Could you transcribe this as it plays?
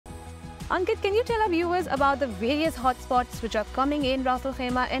Ankit, can you tell our viewers about the various hotspots which are coming in Ras Al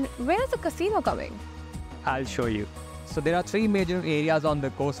Khaimah and where is the casino coming? I'll show you. So there are three major areas on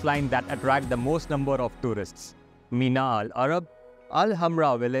the coastline that attract the most number of tourists: Mina Al Arab, Al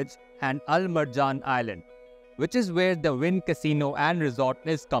Hamra village and Al Marjan Island, which is where the Wynn Casino and Resort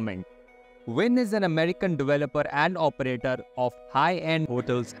is coming. Wynn is an American developer and operator of high-end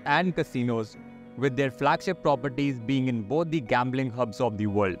hotels and casinos, with their flagship properties being in both the gambling hubs of the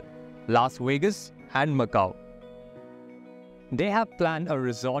world, Las Vegas and Macau. They have planned a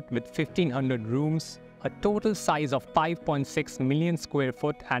resort with 1,500 rooms, a total size of 5.6 million square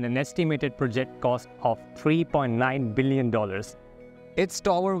foot and an estimated project cost of $3.9 billion. Its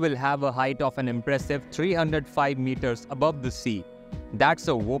tower will have a height of an impressive 305 meters above the sea. That's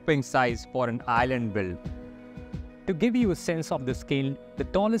a whopping size for an island build. To give you a sense of the scale, the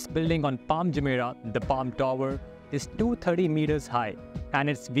tallest building on Palm Jumeirah, the Palm Tower, is 230 meters high, and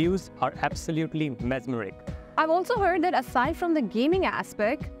its views are absolutely mesmeric. I've also heard that aside from the gaming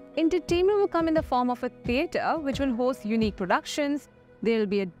aspect, entertainment will come in the form of a theatre which will host unique productions. There will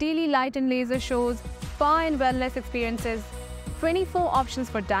be a daily light and laser shows, spa and wellness experiences, 24 options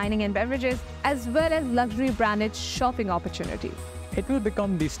for dining and beverages, as well as luxury branded shopping opportunities. It will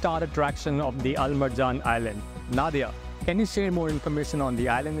become the star attraction of the Al Marjan Island. Nadia, can you share more information on the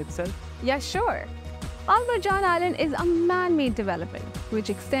island itself? Yeah, sure. Al Marjan Island is a man-made development which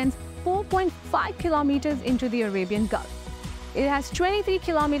extends 4.5 kilometers into the Arabian Gulf. It has 23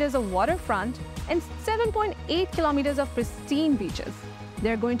 kilometers of waterfront and 7.8 kilometers of pristine beaches.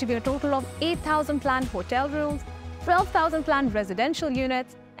 There are going to be a total of 8,000 planned hotel rooms, 12,000 planned residential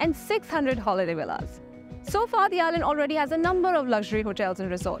units, and 600 holiday villas. So far, the island already has a number of luxury hotels and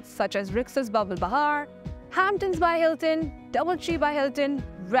resorts, such as Rix's Bubble Bahar, Hamptons by Hilton, Doubletree by Hilton,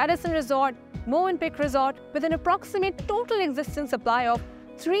 Radisson Resort, Movenpick Resort, with an approximate total existing supply of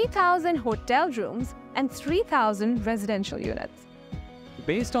 3,000 hotel rooms and 3,000 residential units.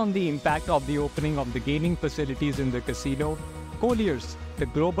 Based on the impact of the opening of the gaming facilities in the casino, Colliers, the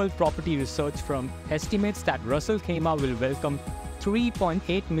global property research firm, estimates that Ras Al Khaimah will welcome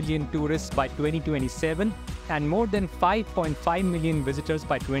 3.8 million tourists by 2027 and more than 5.5 million visitors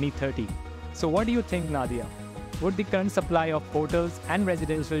by 2030. So what do you think, Nadia? Would the current supply of hotels and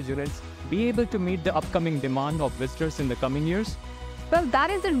residential units be able to meet the upcoming demand of visitors in the coming years? Well, that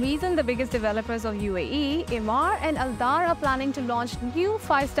is the reason the biggest developers of UAE, Emaar and Aldar, are planning to launch new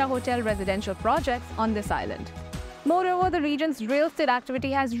 5-star hotel residential projects on this island. Moreover, the region's real estate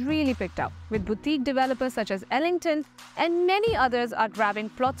activity has really picked up, with boutique developers such as Ellington and many others are grabbing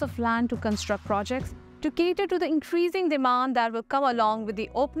plots of land to construct projects to cater to the increasing demand that will come along with the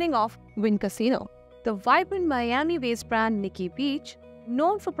opening of Wynn Casino. The vibrant Miami-based brand Nikki Beach,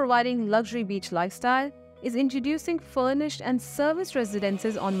 known for providing luxury beach lifestyle, is introducing furnished and serviced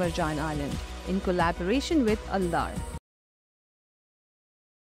residences on Marjan Island in collaboration with Aldar.